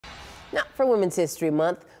Now, for Women's History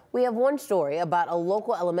Month, we have one story about a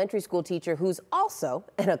local elementary school teacher who's also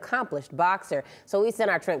an accomplished boxer. So we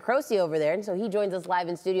sent our Trent Croci over there, and so he joins us live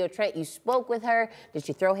in studio. Trent, you spoke with her. Did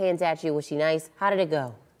she throw hands at you? Was she nice? How did it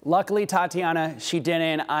go? Luckily, Tatiana, she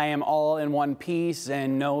didn't. I am all in one piece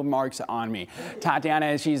and no marks on me.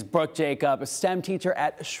 Tatiana, she's Brooke Jacob, a STEM teacher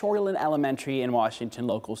at Shoreland Elementary in Washington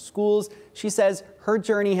local schools. She says her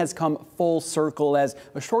journey has come full circle as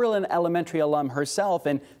a Shoreland Elementary alum herself,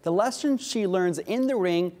 and the lessons she learns in the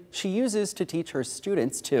ring, she uses to teach her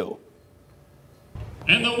students too.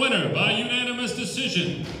 And the winner by unanimous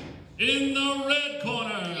decision in the red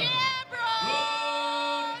corner.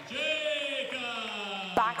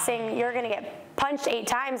 Boxing, you're going to get punched 8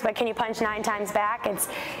 times, but can you punch 9 times back? It's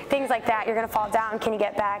things like that. You're going to fall down. Can you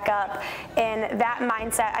get back up? And that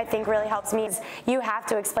mindset, I think, really helps me. You have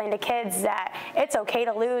to explain to kids that it's okay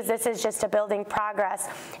to lose. This is just a building progress.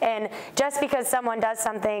 And just because someone does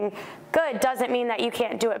something good doesn't mean that you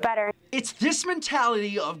can't do it better. It's this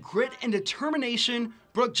mentality of grit and determination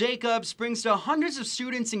Brooke Jacob brings to hundreds of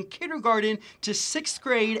students in kindergarten to 6th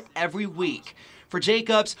grade every week. For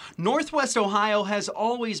Jacobs, Northwest Ohio has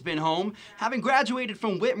always been home. Having graduated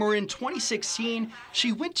from Whitmer in 2016,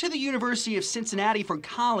 she went to the University of Cincinnati for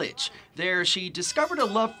college. There, she discovered a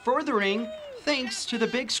love for the ring thanks to the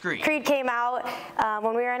big screen. Creed came out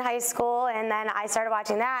when we were in high school, and then I started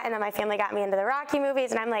watching that, and then my family got me into the Rocky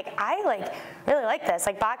movies, and I'm like, I really like this.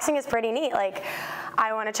 Like, boxing is pretty neat. Like,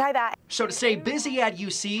 I want to try that. So to stay busy at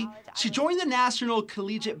UC, she joined the National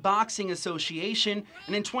Collegiate Boxing Association,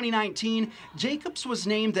 and in 2019, Jacobs was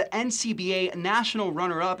named the NCBA National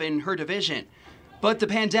Runner-Up in her division. But the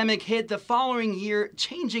pandemic hit the following year,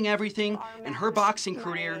 changing everything, and her boxing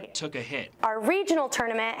career took a hit. Our regional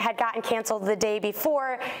tournament had gotten canceled the day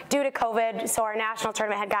before due to COVID, so our national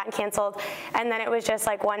tournament had gotten canceled, and then it was just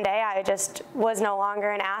like one day I just was no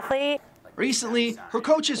longer an athlete. Recently, her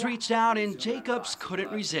coaches reached out and Jacobs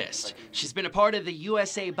couldn't resist. She's been a part of the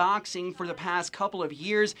USA Boxing for the past couple of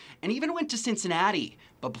years and even went to Cincinnati.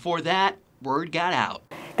 But before that, word got out.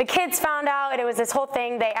 The kids found out, and it was this whole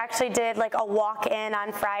thing. They actually did like a walk-in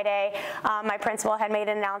on Friday. My principal had made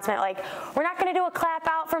an announcement like, we're not going to do a clap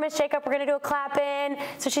out for Miss Jacob, we're going to do a clap in.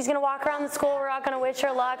 So she's going to walk around the school, we're all going to wish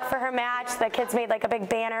her luck for her match. The kids made like a big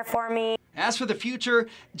banner for me. As for the future,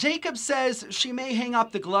 Jacob says she may hang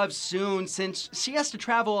up the gloves soon since she has to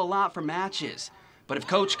travel a lot for matches. But if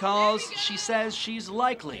coach calls, she says she's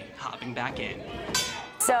likely hopping back in.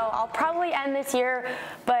 So I'll probably end this year,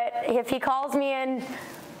 but if he calls me in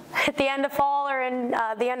at the end of fall or in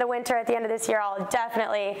the end of winter at the end of this year, I'll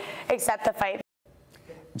definitely accept the fight.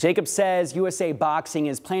 Jacob says USA Boxing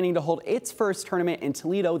is planning to hold its first tournament in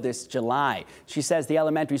Toledo this July. She says the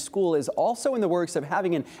elementary school is also in the works of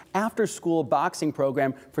having an after-school boxing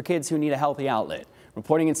program for kids who need a healthy outlet.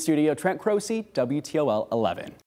 Reporting in studio, Trent Croci, WTOL 11.